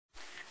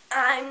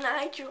I'm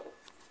Nigel.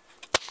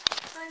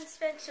 I'm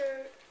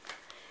Spencer.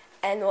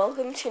 And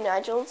welcome to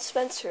Nigel and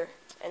Spencer,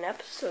 an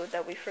episode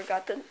that we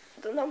forgot the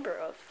number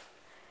of.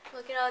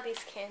 Look at all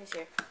these cans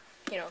here.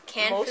 You know,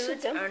 canned Most of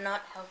foods them? are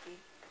not healthy.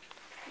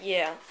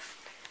 Yeah.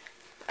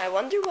 I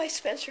wonder why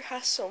Spencer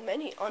has so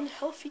many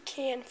unhealthy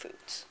canned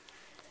foods.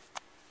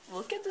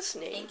 Look at this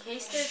name. In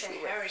case there's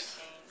a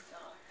hurricane.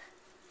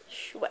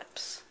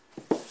 Schweppes.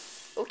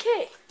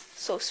 Okay,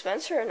 so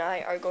Spencer and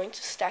I are going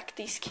to stack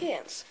these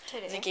cans.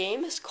 Today. The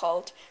game is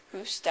called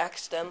Who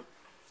Stacks Them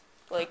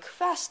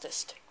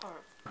Fastest. Or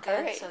good,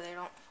 Alright. so they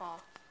don't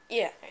fall.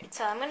 Yeah. Alright,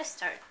 so I'm gonna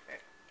start,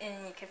 and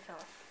you can fill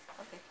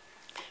in. Okay.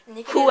 And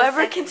you can do the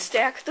Whoever can second.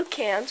 stack the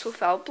cans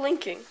without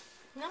blinking.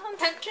 No,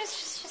 not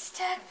just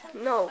stack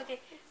them. No. Okay.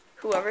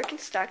 Whoever can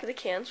stack the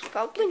cans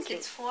without blinking.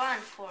 It's 4 on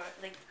 4,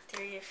 like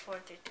 3 or 4,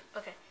 3, 2.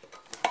 Okay.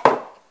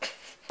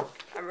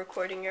 I'm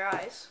recording your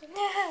eyes.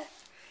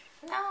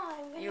 No,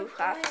 I'm gonna You do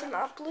have it. to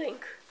not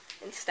blink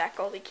and stack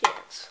all the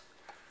cans.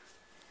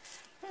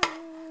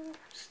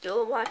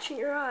 Still watching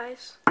your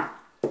eyes.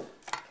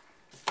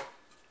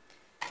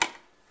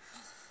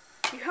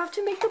 You have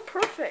to make it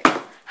perfect.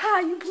 Ha,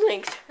 you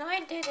blinked. No, I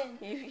didn't.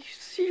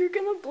 You're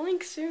gonna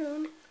blink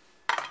soon.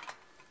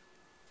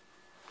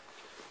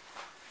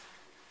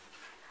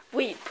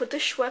 Wait, put the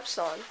Schweppes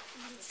on.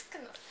 It's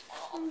gonna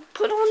fall.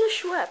 Put on the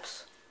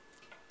Schweppes.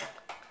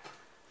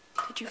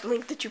 Did you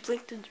blink? Did you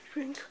blink? Did you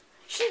blink?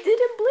 She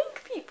didn't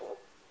blink, people.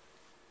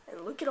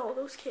 And look at all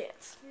those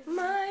cans.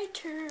 My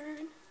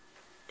turn.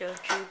 Don't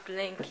you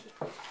blink.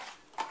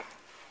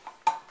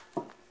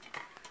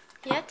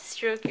 You have to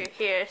stroke your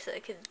hair so I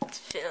can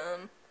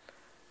film.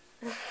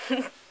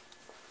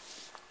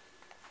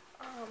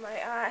 Oh, my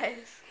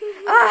eyes.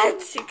 I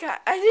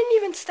didn't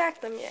even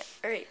stack them yet.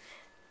 Alright.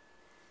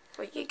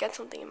 Wait, you got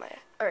something in my eye.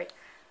 Alright.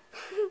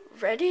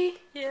 Ready?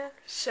 Yeah.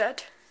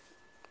 Set.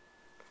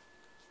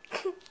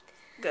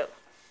 Go.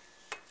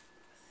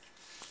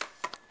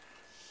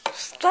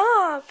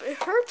 Stop! It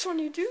hurts when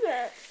you do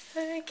that.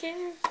 I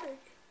can't.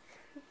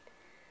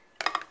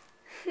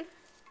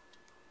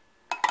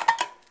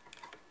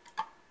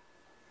 I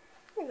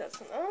think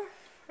that's enough.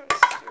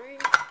 That's 3.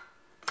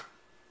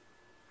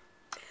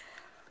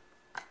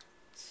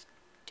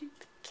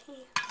 Stupid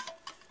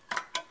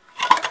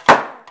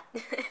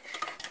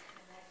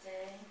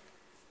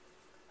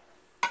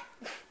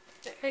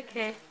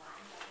Okay.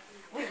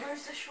 Wait,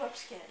 where's the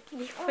Schweppes can?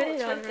 You put it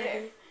it's on right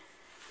there. there.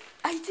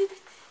 I did it.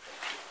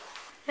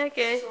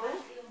 Okay. So,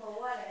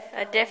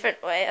 A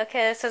different way.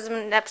 Okay, this is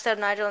an episode of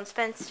Nigel and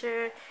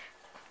Spencer.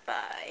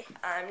 Bye.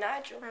 I'm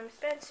Nigel. I'm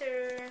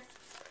Spencer.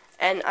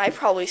 And I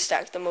probably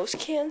stacked the most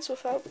cans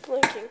without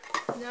blinking.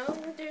 No,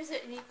 there's an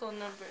equal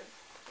number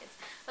of kids.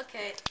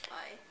 Okay,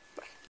 bye.